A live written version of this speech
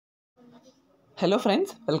Hello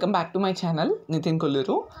friends, welcome back to my channel Nitin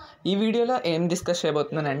Kolluru. ఈ వీడియోలో ఏం డిస్కస్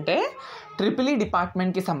చేయబోతున్నానంటే ట్రిపుల్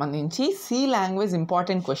డిపార్ట్మెంట్కి సంబంధించి సి లాంగ్వేజ్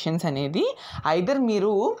ఇంపార్టెంట్ క్వశ్చన్స్ అనేది ఐదర్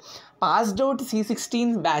మీరు పాస్డ్ అవుట్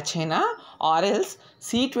C16 బ్యాచ్ అయినా ఆర్ఎల్స్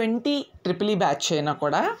C20 ట్రిపుల్ బ్యాచ్ అయినా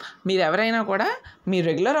కూడా మీరు ఎవరైనా కూడా మీ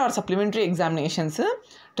regular are supplementary examinations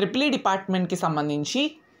triple డిపార్ట్మెంట్కి సంబంధించి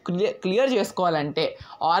క్లియర్ చేసుకోవాలంటే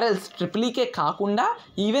ఆర్ఎల్స్ ట్రిపుల్కే కాకుండా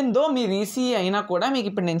ఈవెన్ దో మీరు ఈసీ అయినా కూడా మీకు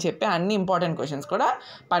ఇప్పుడు నేను చెప్పే అన్ని ఇంపార్టెంట్ క్వశ్చన్స్ కూడా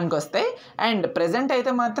పనికొస్తాయి. అండ్ ప్రజెంట్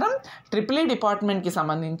అయితే మాత్రం ట్రిపుల్ డిపార్ట్మెంట్కి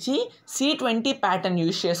సంబంధించి C20 ప్యాటర్న్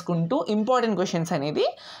యూజ్ చేసుకుంటూ ఇంపార్టెంట్ క్వశ్చన్స్ అనేది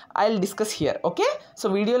I will discuss here. Okay, so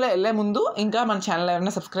వీడియోలో వెళ్ళే ముందు ఇంకా మన ఛానల్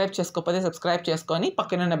ఎవరైనా సబ్స్క్రైబ్ చేసుకోకపోతే సబ్స్క్రైబ్ చేసుకొని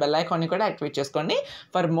పక్కన ఉన్న బెల్ ఐకాన్ని కూడా యాక్టివేట్ చేసుకోండి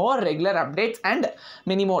for more regular updates and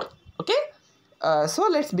many more. Okay, so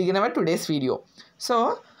let's begin our today's video. So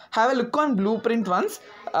have a look on blue print once.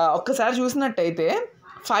 ఒక్కసారి చూసినట్టయితే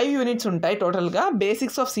 5 యూనిట్స్ ఉంటాయి టోటల్గా.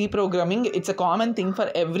 Basics of C programming, it's a common thing for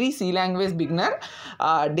every C language beginner.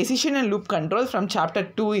 Decision and loop control from chapter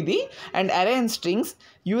 2 ఇది. And అరే and strings,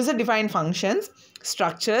 user define functions,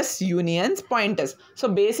 structures, unions, pointers. So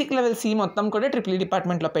basic level C మొత్తం కూడా triple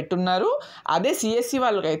డిపార్ట్మెంట్లో పెట్టున్నారు. అదే CSC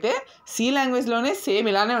వాళ్ళకైతే C లాంగ్వేజ్లోనే same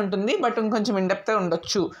ఇలానే ఉంటుంది, బట్ ఇంకొంచెం ఇండెప్త్గా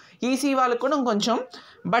ఉండొచ్చు. ఈసీ వాళ్ళకి కూడా ఇంకొంచెం,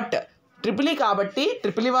 బట్ ట్రిపుల్ కాబట్టి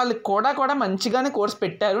ట్రిపుల్ వాళ్ళకి కూడా మంచిగానే కోర్స్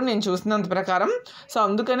పెట్టారు నేను చూసినంత ప్రకారం. సో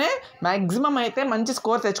అందుకనే మ్యాక్సిమం అయితే మంచి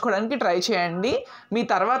స్కోర్ తెచ్చుకోవడానికి ట్రై చేయండి. మీ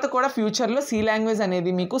తర్వాత కూడా ఫ్యూచర్లో సి లాంగ్వేజ్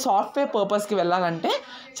అనేది మీకు సాఫ్ట్వేర్ పర్పస్కి వెళ్ళాలంటే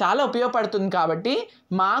చాలా ఉపయోగపడుతుంది. కాబట్టి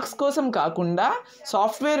మార్క్స్ కోసం కాకుండా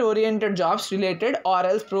సాఫ్ట్వేర్ ఓరియంటెడ్ జాబ్స్ రిలేటెడ్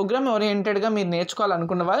ఆర్ఎల్స్ ప్రోగ్రామ్ ఓరియంటెడ్గా మీరు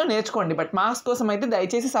నేర్చుకోవాలనుకున్న వాళ్ళు నేర్చుకోండి. బట్ మార్క్స్ కోసం అయితే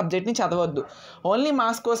దయచేసి సబ్జెక్ట్ని చదవద్దు. ఓన్లీ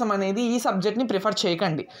మార్క్స్ కోసం అనేది ఈ సబ్జెక్ట్ని ప్రిఫర్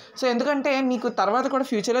చేయకండి. సో ఎందుకంటే మీకు తర్వాత కూడా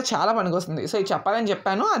ఫ్యూచర్లో చాలా పనికొస్తుంది. సో ఇది చెప్పాలని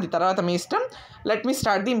చెప్పాను, అది తర్వాత మీ ఇష్టం. Let me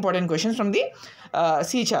start the important questions from the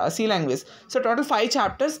C language. So total 5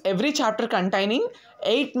 chapters, every chapter containing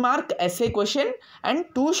 8 mark essay question and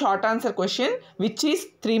 2 short answer question which is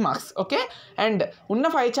 3 marks. Okay, and ఉన్న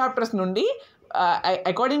 5 చాప్టర్స్ నుండి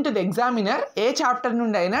according to the examiner A chapter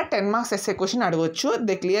నుండి అయినా 10 marks essay question అడగవచ్చు.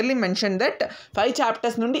 They clearly mention that 5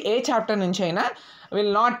 chapters నుండి ఏ chapter నుంచి అయినా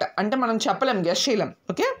will not, అంటే మనం చెప్పలేం, గెస్ చేయలేం.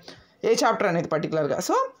 ఓకే, ఏ చాప్టర్ అనేది పర్టికులర్గా.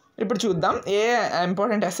 సో ఇప్పుడు చూద్దాం ఏ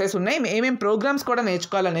ఇంపార్టెంట్ ఎస్సేస్ ఉన్నాయి, ఏమేమి ప్రోగ్రామ్స్ కూడా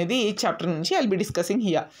నేర్చుకోవాలనేది ఈ చాప్టర్ నుంచి I will be discussing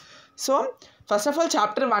here. So first of all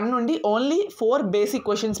chapter 1 నుండి ఓన్లీ 4 బేసిక్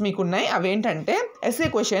క్వశ్చన్స్ మీకు ఉన్నాయి. అవేంటంటే ఎస్ఏ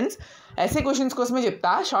క్వశ్చన్స్. ఎస్ఏ క్వశ్చన్స్ కోసమే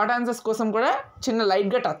చెప్తా, షార్ట్ ఆన్సర్స్ కోసం కూడా చిన్న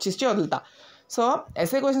లైట్గా టచ్ ఇచ్చి వదులుతా. సో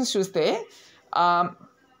ఎస్ఏ క్వశ్చన్స్ చూస్తే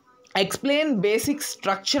explain basic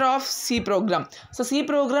structure of C program. So C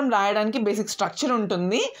program రాయడానికి బేసిక్ స్ట్రక్చర్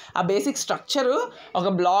ఉంటుంది. ఆ బేసిక్ స్ట్రక్చరు ఒక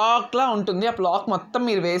బ్లాక్లా ఉంటుంది. ఆ బ్లాక్ మొత్తం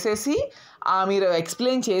మీరు వేసేసి మీరు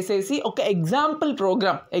ఎక్స్ప్లెయిన్ చేసేసి ఒక ఎగ్జాంపుల్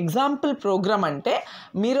ప్రోగ్రామ్ అంటే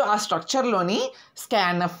మీరు ఆ స్ట్రక్చర్లోని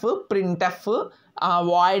scanf, printf,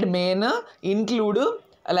 void main, include,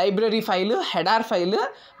 library file, header file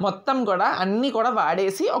మొత్తం కూడా అన్నీ కూడా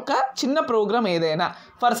వాడేసి ఒక చిన్న ప్రోగ్రామ్ ఏదైనా,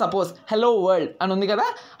 ఫర్ సపోజ్ హలో వరల్డ్ అని ఉంది కదా,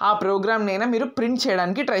 ఆ ప్రోగ్రామ్నైనా మీరు ప్రింట్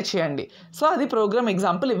చేయడానికి ట్రై చేయండి. సో అది ప్రోగ్రామ్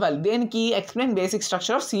ఎగ్జాంపుల్ ఇవ్వాలి. దేనికి? Explain basic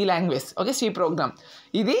structure of C language. Okay, C program.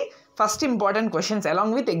 ఇది first important questions.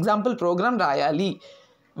 Along with example programme రాయాలి.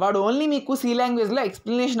 వాడు ఓన్లీ మీకు సి లాంగ్వేజ్లో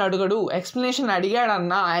ఎక్స్ప్లెనేషన్ అడగడు. ఎక్స్ప్లెనేషన్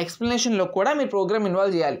అడిగాడన్నా ఆ ఎక్స్ప్లెనేషన్లో కూడా మీరు ప్రోగ్రామ్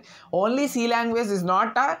ఇన్వాల్వ్ చేయాలి. Only C language is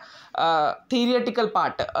not a theoretical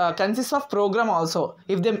part, consist of programme also.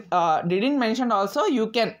 If they didn't mention also you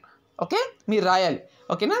can. Okay, మీరు రాయాలి.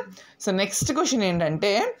 ఓకేనా? సో నెక్స్ట్ క్వశ్చన్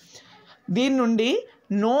ఏంటంటే దీని నుండి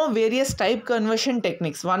no various type conversion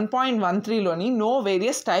techniques 1.13లోని no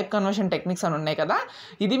various type conversion techniques అని ఉన్నాయి కదా,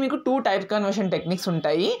 ఇది మీకు 2 టైప్ కన్వర్షన్ టెక్నిక్స్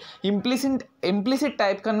ఉంటాయి. Implicit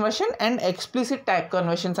type conversion and explicit type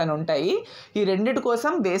conversions అని ఉంటాయి. ఈ రెండిటి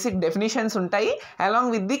కోసం బేసిక్ డెఫినేషన్స్ ఉంటాయి,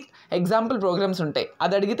 along with the example programmes ఉంటాయి.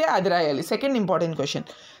 అది అడిగితే అది రాయాలి. Second important question.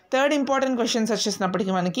 Third important questions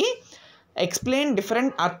వచ్చేసినప్పటికీ మనకి explain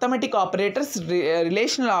different arithmetic operators,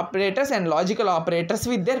 relational operators and logical operators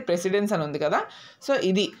with their precedence అని ఉంది కదా. సో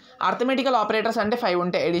ఇది అర్థమెటికల్ ఆపరేటర్స్ అంటే 5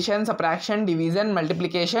 ఉంటాయి. Edition, subtraction, division,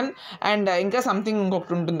 multiplication and ఇంకా సంథింగ్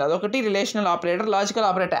ఇంకొకటి ఉంటుంది, అదొకటి relational operator. Logical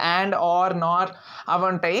operator and, are, నార్ అవి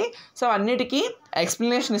ఉంటాయి. సో అన్నిటికీ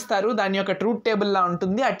ఎక్స్ప్లెనేషన్ ఇస్తారు. దాని యొక్క ట్రూత్ టేబుల్లా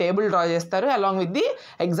ఉంటుంది, ఆ టేబుల్ డ్రా చేస్తారు along with the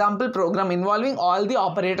example programme involving all the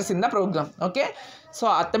operators in the programme. Okay, so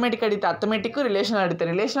arithmetic అడిగితే అర్థమెటిక్, రిలేషనల్ అడిగితే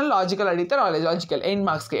రిలేషనల్, లాజికల్ అడిగితే లాజికల్. 8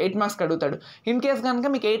 మార్క్స్కి అడుగుతాడు. ఇన్ కేస్ కనుక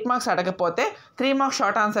మీకు 8 మార్క్స్ అడగకపోతే 3 మార్క్స్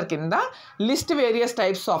షార్ట్ ఆన్సర్ కింద list various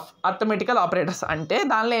types of arithmetical operators, అంటే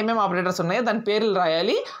దానిలో ఏమేమి ఆపరేటర్స్ ఉన్నాయో దాని పేర్లు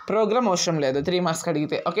రాయాలి. ప్రోగ్రామ్ అవసరం లేదు 3 మార్క్స్కి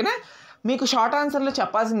అడిగితే. ఓకేనా? మీకు షార్ట్ ఆన్సర్లో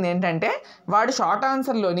చెప్పాల్సింది ఏంటంటే వాడు షార్ట్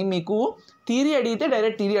ఆన్సర్లోని మీకు థియరీ అడిగితే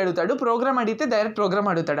డైరెక్ట్ థియరీ అడుగుతాడు, ప్రోగ్రామ్ అడిగితే డైరెక్ట్ ప్రోగ్రామ్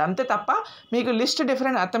అడుగుతాడు, అంతే తప్ప మీకు లిస్ట్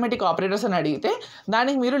డిఫరెంట్ అర్థమెటిక్ ఆపరేటర్స్ అని అడిగితే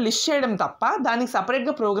దానికి మీరు లిస్ట్ చేయడం తప్ప దానికి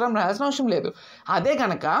సపరేట్గా ప్రోగ్రామ్ రాయాల్సిన అవసరం లేదు. అదే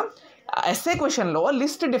కనుక ఎస్ఏ క్వశ్చన్లో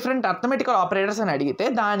లిస్ట్ డిఫరెంట్ అర్థమెటికల్ ఆపరేటర్స్ అని అడిగితే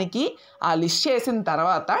దానికి ఆ లిస్ట్ చేసిన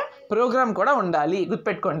తర్వాత ప్రోగ్రామ్ కూడా ఉండాలి,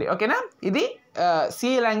 గుర్తుపెట్టుకోండి. ఓకేనా? ఇది సి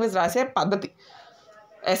లాంగ్వేజ్ రాసే పద్ధతి.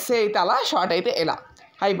 ఎస్ఏ అయితే అలా, షార్ట్ అయితే ఎలా,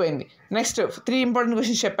 అయిపోయింది. నెక్స్ట్ 3 ఇంపార్టెంట్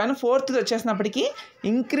క్వశ్చన్స్ చెప్పాను. 4th వచ్చేసినప్పటికీ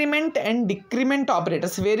increment and decrement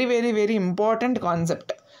operators, very very very important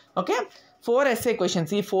concept. Okay, 4 SA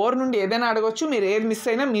questions. ఈ 4 నుండి ఏదైనా అడగొచ్చు, మీరు ఏది మిస్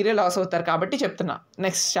అయినా మీరే లాస్ అవుతారు కాబట్టి చెప్తున్నా.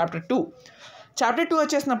 నెక్స్ట్ చాప్టర్ 2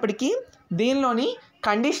 వచ్చేసినప్పటికీ దీనిలోని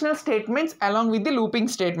conditional statements along with the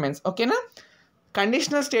looping statements. ఓకేనా?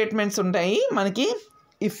 కండిషనల్ స్టేట్మెంట్స్ ఉంటాయి మనకి,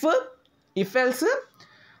 ఇఫ్ ఎల్స్,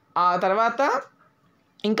 ఆ తర్వాత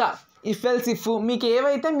ఇంకా ఇఫ్ ఎల్స్ ఇఫ్. మీకు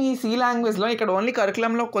ఏవైతే మీ సి లాంగ్వేజ్లో ఇక్కడ ఓన్లీ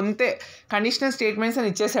కరికులంలో కొంతే కండిషనల్ స్టేట్మెంట్స్ అని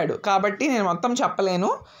ఇచ్చేసాడు కాబట్టి నేను మొత్తం చెప్పలేను.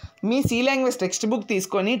 మీ సి లాంగ్వేజ్ టెక్స్ట్ బుక్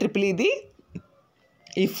తీసుకొని ట్రిపుల్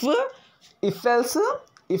ఇఫ్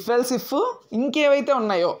ఎల్స్ ఇఫ్ ఇంకేవైతే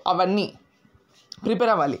ఉన్నాయో అవన్నీ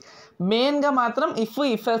ప్రిపేర్ అవ్వాలి. మెయిన్గా మాత్రం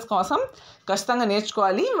ఇఫ్ ఎల్స్ కోసం ఖచ్చితంగా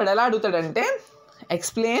నేర్చుకోవాలి. వాడు ఎలా అడుగుతాడంటే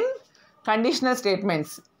ఎక్స్ప్లెయిన్ కండిషనల్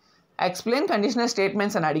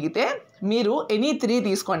స్టేట్మెంట్స్ అని అడిగితే మీరు ఎనీ 3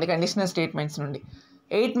 తీసుకోండి కండిషనల్ స్టేట్మెంట్స్ నుండి.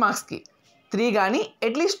 8 మార్క్స్కి 3 కానీ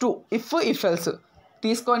అట్లీస్ట్ 2 ఇఫ్ ఎల్స్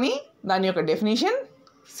తీసుకొని దాని యొక్క డెఫినేషన్,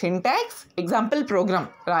 సింటాక్స్, ఎగ్జాంపుల్, ప్రోగ్రామ్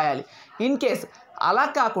రాయాలి. ఇన్ కేస్ అలా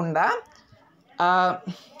కాకుండా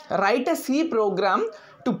right A C program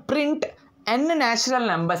to print n natural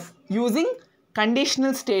numbers using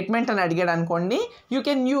conditional statement అని అడిగాడు అనుకోండి, you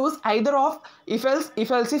can use either of if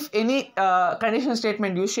else if any conditional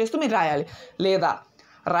statement use చేస్తూ మీరు రాయాలి. లేదా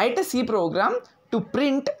right A C program to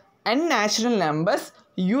print n natural numbers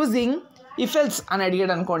using if else అని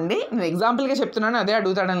అడిగాడు అనుకోండి, నేను ఎగ్జాంపుల్గా చెప్తున్నాను, అదే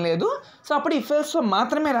అడుగుతాడని లేదు. సో అప్పుడు ఇఫ్ ఎల్స్తో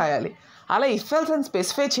మాత్రమే రాయాలి. అలా ఇఫ్ ఎల్స్ అని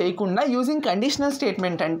స్పెసిఫై చేయకుండా యూజింగ్ కండిషనల్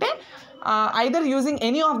స్టేట్మెంట్ అంటే either using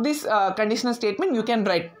any of this conditional statement you can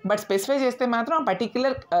write, but specify చేస్తే మాత్రం ఆ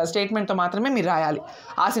పర్టిక్యులర్ స్టేట్మెంట్తో మాత్రమే మీరు రాయాలి,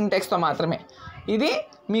 ఆ సింటాక్స్తో మాత్రమే. ఇది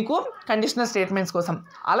మీకు కండిషనల్ స్టేట్మెంట్స్ కోసం.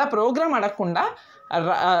 అలా ప్రోగ్రామ్ అడగకుండా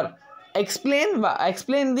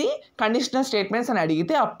ఎక్స్ప్లెయిన్ ది కండిషనల్ స్టేట్మెంట్స్ అని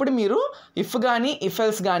అడిగితే అప్పుడు మీరు ఇఫ్ కానీ ఇఫ్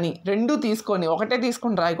ఎల్స్ కానీ 2 తీసుకొని, ఒకటే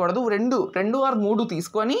తీసుకొని రాయకూడదు, 2 or 3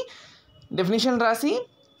 తీసుకొని డెఫినేషన్ రాసి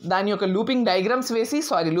దాని యొక్క లూపింగ్ డయాగ్రామ్స్ వేసి,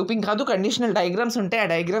 లూపింగ్ కాదు కండిషనల్ డయాగ్రామ్స్ ఉంటాయి, ఆ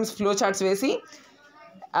డయాగ్రామ్స్ ఫ్లో చార్ట్స్ వేసి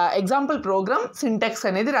ఎగ్జాంపుల్, ప్రోగ్రామ్, సింటాక్స్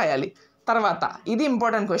అనేది రాయాలి. తర్వాత ఇది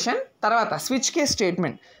ఇంపార్టెంట్ క్వశ్చన్. తర్వాత switch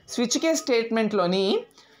case స్టేట్మెంట్లోని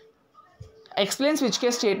explain switch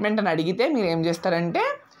case statement అని అడిగితే మీరు ఏం చేస్తారంటే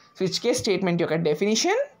స్విచ్ కేస్ స్టేట్మెంట్ యొక్క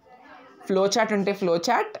డెఫినిషన్, ఫ్లో చార్ట్ ఉంటే flow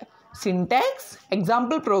chart, syntax,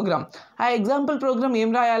 example, programme. ఆ ఎగ్జాంపుల్ ప్రోగ్రామ్ ఏం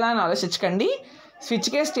రాయాలా అని ఆలోచించకండి. స్విచ్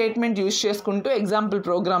కేస్ స్టేట్మెంట్ యూజ్ చేసుకుంటూ ఎగ్జాంపుల్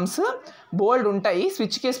ప్రోగ్రామ్స్ బోల్డ్ ఉంటాయి.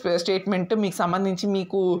 స్విచ్ కేస్ స్టేట్మెంట్ మీకు సంబంధించి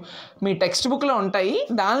మీ టెక్స్ట్ బుక్లో ఉంటాయి.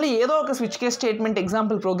 దానిలో ఏదో ఒక switch case statement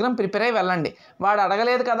example programme prepare అయ్యి వెళ్ళండి. వాడు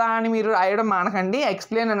అడగలేదు కదా అని మీరు రాయడం మానకండి.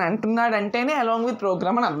 ఎక్స్ప్లెయిన్ అని అంటున్నాడంటేనే అలాంగ్ విత్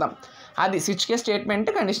ప్రోగ్రామ్ అని అర్థం. అది switch case statement,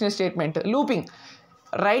 conditional statement. Looping,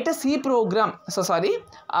 right C program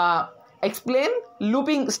explain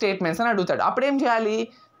looping statements అని అడుగుతాడు. అప్పుడేం చేయాలి?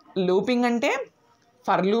 లూపింగ్ అంటే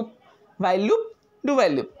for loop, while loop, do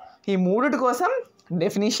while loop. ఈ 3 కోసం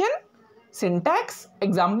definition, syntax,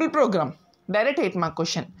 example, programme. Direct 8 mark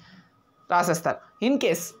question రాసేస్తారు. In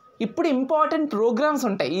case ఇప్పుడు ఇంపార్టెంట్ ప్రోగ్రామ్స్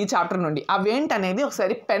ఉంటాయి ఈ చాప్టర్ నుండి, అవేంటనేది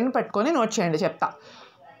ఒకసారి పెన్ పట్టుకొని నోట్ చేయండి, చెప్తా.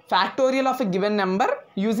 Factorial of a given number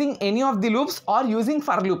using any of the loops are using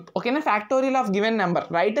for loop. ఓకేనా? Factorial of given number,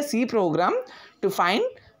 right A C program to find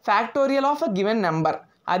factorial of a given number.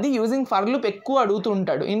 అది using for loop ఎక్కువ అడుగుతూ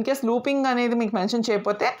ఉంటాడు. In case looping అనేది మీకు mention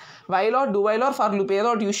చేయకపోతే while are, do while are, for loop ఏదో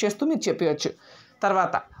ఒకటి యూజ్ చేస్తూ మీరు చెప్పవచ్చు.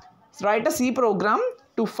 తర్వాత write a C program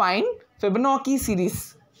to find Fibonacci series,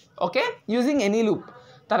 okay, using any loop.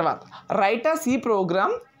 తర్వాత write a C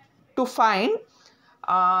program to find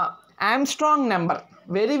Armstrong number.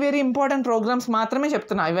 Very very important programmes మాత్రమే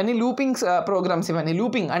చెప్తున్నా, ఇవన్నీ లూపింగ్స్ ప్రోగ్రామ్స్. ఇవన్నీ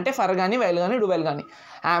లూపింగ్ అంటే ఫర్ కానీ, వైల్ కానీ, డూ వైల్ కానీ.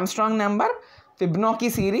 Armstrong number, Fibonacci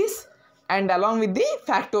series and along with the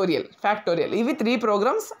factorial. ఇవి 3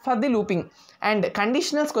 programmes for the looping. And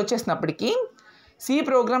కండిషనల్స్కి వచ్చేసినప్పటికీ C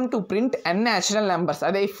program to print n natural numbers,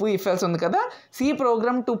 అదే ఇఫ్ ఎల్స్ ఉంది కదా. C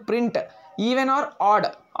program to print even are add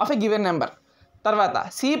of a given number. తర్వాత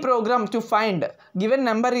C program to find given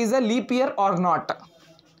number is a leap year are not.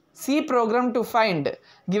 C program to find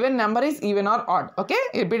given number is even are add. Okay,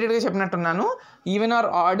 రిపీటెడ్గా చెప్పినట్టున్నాను. Even are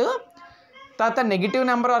add. తర్వాత negative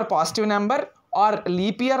number are positive number, are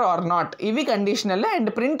leap year are not, ఇవి conditional. And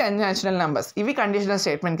print n natural numbers, ఇవి conditional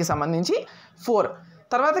స్టేట్మెంట్కి సంబంధించి 4.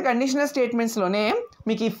 తర్వాత conditional స్టేట్మెంట్స్లోనే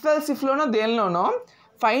మీకు if else ఇఫ్లోనో దేనిలోనో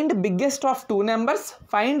find biggest of 2 numbers,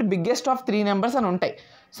 find biggest of 3 numbers అని ఉంటాయి.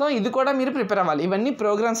 So ఇది కూడా మీరు ప్రిపేర్ అవ్వాలి, ఇవన్నీ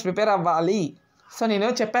ప్రోగ్రామ్స్ ప్రిపేర్ అవ్వాలి. సో నేను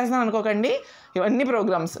చెప్పేస్తున్నాను అనుకోకండి, ఇవన్నీ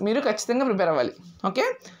ప్రోగ్రామ్స్ మీరు ఖచ్చితంగా ప్రిపేర్ అవ్వాలి. ఓకే,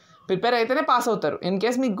 ప్రిపేర్ అయితేనే పాస్ అవుతారు. ఇన్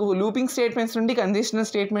కేస్ మీకు లూపింగ్ స్టేట్మెంట్స్ నుండి, కండిషనల్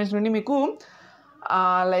స్టేట్మెంట్స్ నుండి మీకు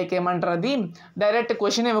లైక్ ఏమంటారు, అది డైరెక్ట్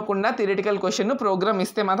క్వశ్చన్ ఇవ్వకుండా థియరిటికల్ క్వశ్చన్ ప్రోగ్రామ్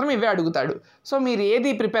ఇస్తే మాత్రం ఇవే అడుగుతాడు. సో మీరు ఏది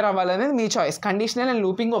prepare అవ్వాలనేది me choice. Conditional and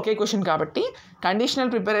looping okay question కాబట్టి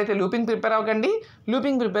కండిషనల్ ప్రిపేర్ అయితే లూపింగ్ ప్రిపేర్ అవ్వకండి,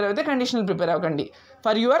 లూపింగ్ ప్రిపేర్ అయితే కండిషనల్ ప్రిపేర్ అవ్వకండి,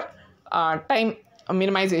 ఫర్ యువర్ టైం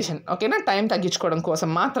మినిమైజేషన్. ఓకేనా, టైం తగ్గించుకోవడం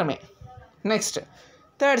కోసం మాత్రమే. నెక్స్ట్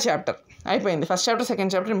థర్డ్ చాప్టర్ అయిపోయింది. First chapter,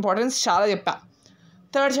 second chapter importance చాలా చెప్పా.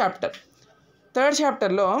 థర్డ్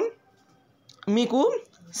చాప్టర్లో మీకు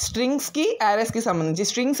స్ట్రింగ్స్కి యారేస్కి సంబంధించి,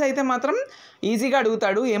 స్ట్రింగ్స్ అయితే మాత్రం ఈజీగా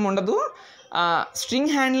అడుగుతాడు, ఏముండదు.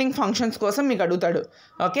 స్ట్రింగ్ హ్యాండ్లింగ్ ఫంక్షన్స్ కోసం మీకు అడుగుతాడు.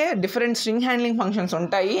 Okay, different string handling functions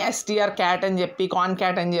ఉంటాయి. ఎస్టీఆర్ క్యాట్ అని చెప్పి, కాన్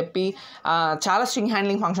క్యాట్ అని చెప్పి చాలా స్ట్రింగ్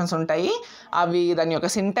హ్యాండ్లింగ్ ఫంక్షన్స్ ఉంటాయి. అవి దాని యొక్క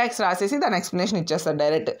సింటాక్స్ రాసేసి దాని ఎక్స్ప్లెనేషన్ ఇచ్చేస్తారు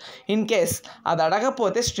డైరెక్ట్. ఇన్ కేస్ అది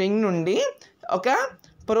అడగకపోతే స్ట్రింగ్ నుండి ఒక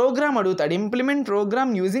ప్రోగ్రామ్ అడుగుతాడు. Implement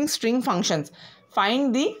programme using string functions,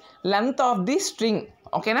 find the length of the string.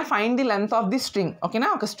 ఓకేనా, find the length of the string. ఓకేనా,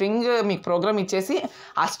 ఒక స్ట్రింగ్ మీకు ప్రోగ్రామ్ ఇచ్చేసి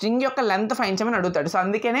ఆ స్ట్రింగ్ యొక్క లెంత్ ఫైండ్ చేయమని అడుగుతాడు. సో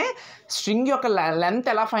అందుకనే స్ట్రింగ్ యొక్క లెంత్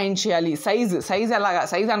ఎలా ఫైండ్ చేయాలి,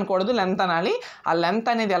 సైజ్ అనకూడదు, లెంత్ అనాలి. ఆ లెంత్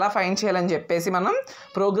అనేది ఎలా ఫైండ్ చేయాలని చెప్పేసి మనం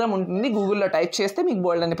ప్రోగ్రామ్ ఉంటుంది, గూగుల్లో టైప్ చేస్తే మీకు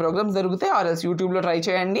బోల్డ్ అనే ప్రోగ్రామ్స్ దొరుకుతాయి. ఆర్ఎల్స్ యూట్యూబ్లో ట్రై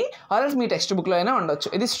చేయండి, ఆర్ఎల్స్ మీ టెక్స్ట్ బుక్లో అయినా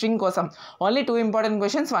ఉండొచ్చు. ఇది స్ట్రింగ్ కోసం ఓన్లీ 2 ఇంపార్టెంట్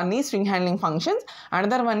క్వశ్చన్స్. వన్ ఈ string handling functions,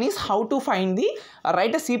 another one is how to find the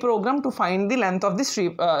right C program to find the length of the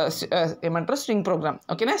string programme.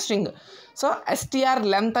 ఓకేనా, స్ట్రింగ్. సో ఎస్టీఆర్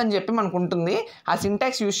లెంత్ అని చెప్పి మనకు ఉంటుంది. ఆ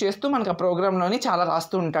సింటాక్స్ యూజ్ చేస్తూ మనకు ఆ ప్రోగ్రాంలోని చాలా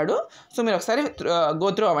రాస్తూ ఉంటాడు. సో మీరు ఒకసారి గో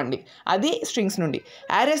త్రూ అవ్వండి. అది స్ట్రింగ్స్ నుండి.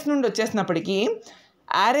 యారేస్ నుండి వచ్చేసినప్పటికీ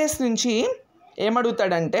యారేస్ నుంచి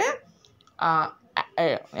ఏమడుగుతాడంటే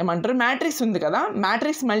ఏమంటారు, మ్యాట్రిక్స్ ఉంది కదా,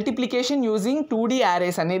 matrix multiplication using 2D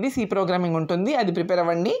arrays అనేది సి ప్రోగ్రామింగ్ ఉంటుంది, అది ప్రిపేర్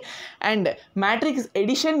అవ్వండి. And matrix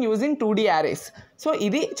edition using 2D arrays. So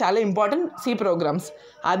ఇది చాలా ఇంపార్టెంట్ సి ప్రోగ్రామ్స్.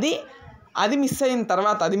 అది మిస్ అయిన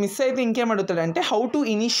తర్వాత, అది మిస్ అయితే ఇంకేం అడుగుతాడంటే how to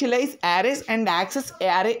initialise arrays and access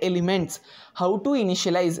array elements. How to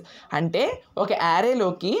initialise అంటే ఒక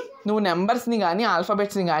యారేలోకి నువ్వు నెంబర్స్ని కానీ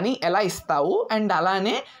ఆల్ఫాబెట్స్ని కానీ ఎలా ఇస్తావు, అండ్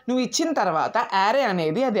అలానే నువ్వు ఇచ్చిన తర్వాత యారే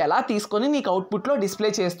అనేది అది ఎలా తీసుకొని నీకు అవుట్పుట్లో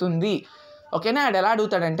డిస్ప్లే చేస్తుంది. ఓకేనా, అది ఎలా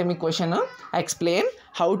అడుగుతాడంటే మీ question, explain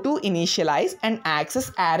how to initialise and access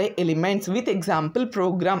array elements with example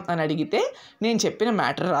programme అని అడిగితే నేను చెప్పిన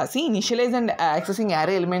మ్యాటర్ రాసి, initialise and accessing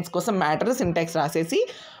array elements కోసం మ్యాటర్ సింటాక్స్ రాసేసి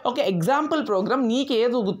ఒక ఎగ్జాంపుల్ ప్రోగ్రామ్ నీకు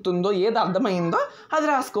ఏది గుర్తుందో, ఏది అర్థమైందో అది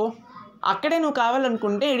రాసుకో. అక్కడే నువ్వు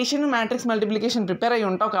కావాలనుకుంటే ఎడిషన్, మ్యాట్రిక్స్ మల్టిప్లికేషన్ ప్రిపేర్ అయ్యి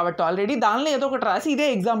ఉంటావు కాబట్టి ఆల్రెడీ, దానిలో ఏదో ఒకటి రాసి ఇదే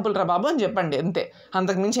ఎగ్జాంపుల్ రా బాబు అని చెప్పండి, అంతే,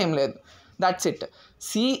 అంతకుమించి ఏం లేదు. That's it.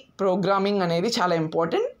 సి ప్రోగ్రామింగ్ అనేది చాలా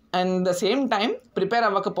important. And the same time prepare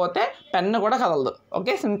అవ్వకపోతే పెన్ను కూడా కదలదు.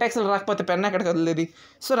 ఓకే, సింటాక్స్లు రాకపోతే పెన్ను ఎక్కడ కదలలేదు,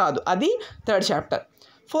 సో రాదు. అది థర్డ్ చాప్టర్.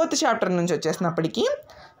 ఫోర్త్ చాప్టర్ నుంచి వచ్చేసినప్పటికీ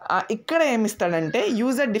ఇక్కడ ఏమిస్తాడంటే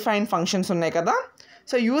యూజర్ డిఫైన్ ఫంక్షన్స్ ఉన్నాయి కదా.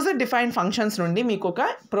 సో యూజర్ డిఫైన్ ఫంక్షన్స్ నుండి మీకు ఒక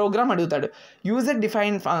ప్రోగ్రామ్ అడుగుతాడు. యూజర్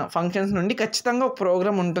డిఫైన్ ఫంక్షన్స్ నుండి ఖచ్చితంగా ఒక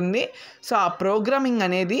ప్రోగ్రామ్ ఉంటుంది. సో ఆ ప్రోగ్రామింగ్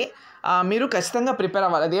అనేది మీరు ఖచ్చితంగా ప్రిపేర్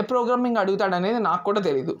అవ్వాలి. అది ఏ ప్రోగ్రామింగ్ అడుగుతాడు అనేది నాకు కూడా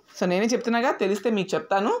తెలియదు. సో నేనే చెప్తున్నాగా, తెలిస్తే మీకు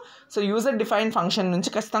చెప్తాను. సో యూజర్ డిఫైన్ ఫంక్షన్ నుంచి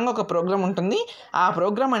ఖచ్చితంగా ఒక ప్రోగ్రామ్ ఉంటుంది. ఆ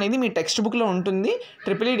ప్రోగ్రామ్ అనేది మీ టెక్స్ట్ బుక్లో ఉంటుంది,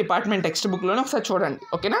 EEE డిపార్ట్మెంట్ టెక్స్ట్ బుక్లోనే ఒకసారి చూడండి.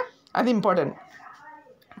 ఓకేనా, అది ఇంపార్టెంట్.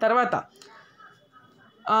 తర్వాత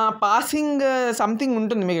పాసింగ్ సంథింగ్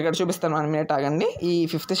ఉంటుంది, మీకు ఇక్కడ చూపిస్తాను 1 minute ఆగండి. ఈ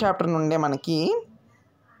 5th చాప్టర్ నుండే మనకి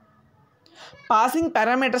passing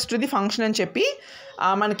parameters to the function అని చెప్పి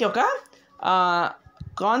మనకి ఒక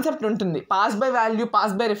కాన్సెప్ట్ ఉంటుంది. Pass by value,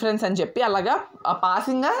 pass by reference అని చెప్పి, అలాగా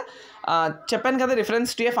పాసింగ్గా చెప్పాను కదా,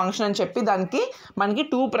 రిఫరెన్స్ టు ఏ ఫంక్షన్ అని చెప్పి దానికి మనకి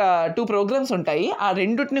టూ ప్రోగ్రామ్స్ ఉంటాయి. ఆ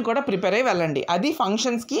రెండుటిని కూడా ప్రిపేర్ అయ్యి వెళ్ళండి. అది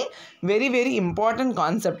ఫంక్షన్స్కి very very important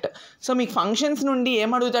concept. So మీకు ఫంక్షన్స్ నుండి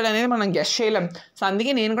ఏం అడుగుతాడు అనేది మనం గెస్ చేయలేం. సో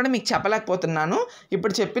అందుకే నేను కూడా మీకు చెప్పలేకపోతున్నాను.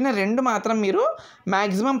 ఇప్పుడు చెప్పిన 2 మాత్రం మీరు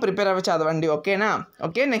మ్యాక్సిమం ప్రిపేర్ అవ్వ చదవండి. ఓకేనా,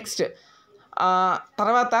 ఓకే. నెక్స్ట్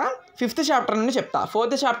తర్వాత 5th చాప్టర్ నుండి చెప్తా.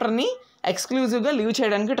 4th చాప్టర్ని ఎక్స్క్లూజివ్గా లీవ్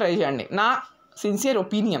చేయడానికి ట్రై చేయండి. నా sincere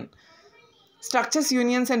opinion. Structures,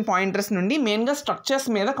 unions and pointers నుండి మెయిన్గా స్ట్రక్చర్స్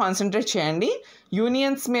మీద కాన్సన్ట్రేట్ చేయండి.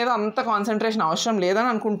 యూనియన్స్ మీద అంత కాన్సన్ట్రేషన్ అవసరం లేదని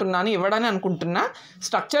అనుకుంటున్నాను, ఇవ్వడని అనుకుంటున్నా.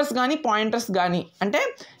 స్ట్రక్చర్స్ కానీ పాయింటర్స్ కానీ, అంటే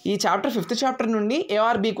ఈ చాప్టర్ 5th చాప్టర్ నుండి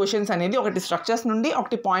ARB క్వశ్చన్స్ అనేది ఒకటి స్ట్రక్చర్స్ నుండి,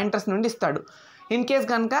 ఒకటి పాయింటర్స్ నుండి ఇస్తాడు. ఇన్ కేస్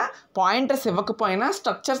కనుక పాయింటర్స్ ఇవ్వకపోయినా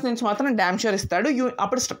స్ట్రక్చర్స్ నుంచి మాత్రం డ్యామ్ షూర్ ఇస్తాడు.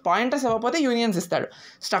 అప్పుడు పాయింటర్స్ ఇవ్వకపోతే యూనియన్స్ ఇస్తాడు.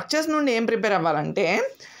 స్ట్రక్చర్స్ నుండి ఏం ప్రిపేర్ అవ్వాలంటే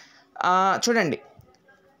చూడండి,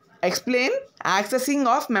 explain accessing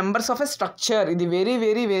of members of a structure. ఇది very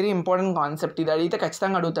very very important concept. ఇది అడిగితే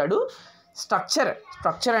ఖచ్చితంగా అడుగుతాడు.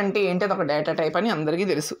 స్ట్రక్చర్ అంటే ఏంటి? అది ఒక డేటా టైప్ అని అందరికీ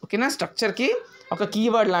తెలుసు. ఓకేనా? స్ట్రక్చర్కి ఒక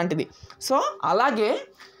కీవర్డ్ లాంటిది. సో అలాగే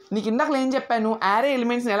నీకు ఇందాక ఏం చెప్పాను, యారే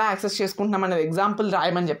ఎలిమెంట్స్ని ఎలా యాక్సెస్ చేసుకుంటున్నాం అనేది ఎగ్జాంపుల్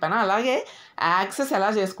రాయమని చెప్పాను. అలాగే యాక్సెస్ ఎలా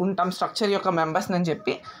చేసుకుంటాం స్ట్రక్చర్ యొక్క మెంబర్స్ని అని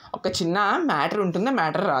చెప్పి ఒక చిన్న మ్యాటర్ ఉంటుంది.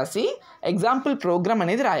 మ్యాటర్ రాసి ఎగ్జాంపుల్ ప్రోగ్రామ్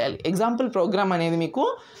అనేది రాయాలి. ఎగ్జాంపుల్ ప్రోగ్రామ్ అనేది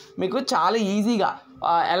మీకు చాలా ఈజీగా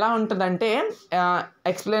ఎలా ఉంటుందంటే,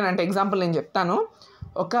 ఎక్స్ప్లెయిన్ అంటే ఎగ్జాంపుల్ నేను చెప్తాను.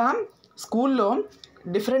 ఒక స్కూల్లో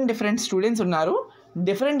డిఫరెంట్ స్టూడెంట్స్ ఉన్నారు.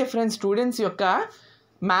 డిఫరెంట్ స్టూడెంట్స్ యొక్క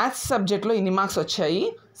మ్యాథ్స్ సబ్జెక్ట్లో ఇన్ని మార్క్స్ వచ్చాయి,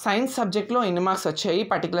 సైన్స్ సబ్జెక్ట్లో ఎన్ని మార్క్స్ వచ్చాయి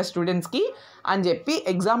పర్టికులర్ స్టూడెంట్స్కి అని చెప్పి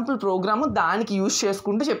ఎగ్జాంపుల్ ప్రోగ్రాము దానికి యూజ్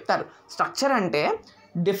చేసుకుంటూ చెప్తారు. స్ట్రక్చర్ అంటే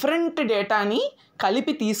డిఫరెంట్ డేటాని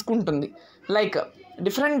కలిపి తీసుకుంటుంది. లైక్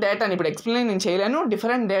డిఫరెంట్ డేటాని ఇప్పుడు ఎక్స్ప్లెయిన్ నేను చేయలేను,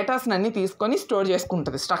 డిఫరెంట్ డేటాస్ని అన్నీ తీసుకొని స్టోర్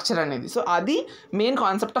చేసుకుంటుంది స్ట్రక్చర్ అనేది. సో అది main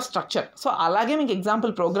concept of structure. So అలాగే మీకు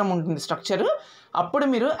ఎగ్జాంపుల్ ప్రోగ్రామ్ ఉంటుంది స్ట్రక్చర్. అప్పుడు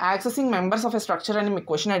మీరు accessing members of a structure అని మీకు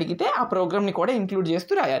క్వశ్చన్ అడిగితే ఆ ప్రోగ్రామ్ని కూడా ఇంక్లూడ్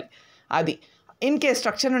చేస్తూ రాయాలి. అది ఇన్ కేస్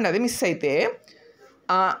స్ట్రక్చర్ నుండి అది మిస్ అయితే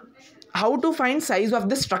how to find size of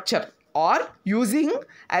the structure are using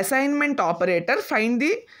assignment operator find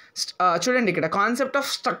the చూడండి ఇక్కడ కాన్సెప్ట్ ఆఫ్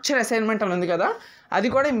స్ట్రక్చర్ అసైన్మెంట్ అని ఉంది కదా, అది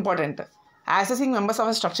కూడా important. Accessing members of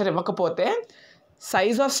structure ఇవ్వకపోతే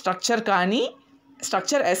సైజ్ ఆఫ్ స్ట్రక్చర్ కానీ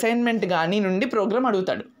స్ట్రక్చర్ అసైన్మెంట్ కానీ నుండి ప్రోగ్రామ్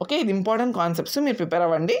అడుగుతాడు. ఓకే, ఇది ఇంపార్టెంట్ కాన్సెప్ట్స్. మీరు ప్రిపేర్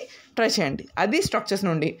అవ్వండి, ట్రై చేయండి. అది స్ట్రక్చర్స్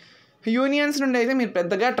నుండి. యూనియన్స్ నుండి అయితే మీరు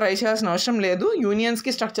పెద్దగా ట్రై చేయాల్సిన అవసరం లేదు.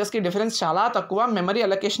 యూనియన్స్కి స్ట్రక్చర్స్కి డిఫరెన్స్ చాలా తక్కువ. మెమరీ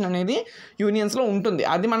అలొకేషన్ అనేది యూనియన్స్లో ఉంటుంది.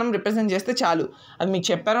 అది మనం రిప్రజెంట్ చేస్తే చాలు. అది మీకు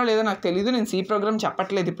చెప్పారో లేదో నాకు తెలీదు. నేను సి ప్రోగ్రామ్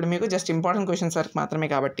చెప్పట్లేదు ఇప్పుడు మీకు, జస్ట్ ఇంపార్టెంట్ క్వశ్చన్స్ వరకు మాత్రమే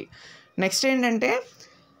కాబట్టి. నెక్స్ట్ ఏంటంటే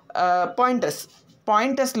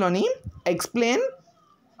పాయింటర్స్లోని explain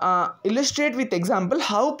illustrate with example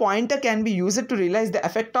how pointer can be used to realize the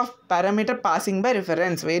effect of parameter passing by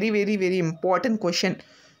reference. Very very very important question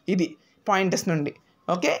ఇది పాయింటర్స్ నుండి.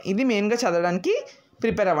 ఓకే, ఇది మెయిన్గా చదవడానికి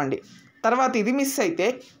ప్రిపేర్ అవ్వండి. తర్వాత ఇది మిస్ అయితే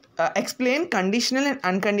explain conditional and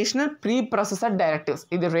unconditional pre processor directives.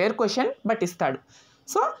 ఇది రేర్ క్వశ్చన్ బట్ ఇస్తాడు.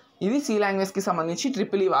 సో ఇది సి లాంగ్వేజ్కి సంబంధించి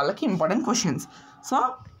ట్రిపుల్ ఈ వాళ్ళకి ఇంపార్టెంట్ క్వశ్చన్స్. సో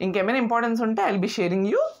ఇంకేమైనా ఇంపార్టెన్స్ ఉంటే I will be sharing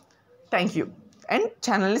you. Thank you. And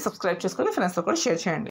ఛానల్ని సబ్స్క్రైబ్ చేసుకొని ఫ్రెండ్స్తో కూడా షేర్ చేయండి.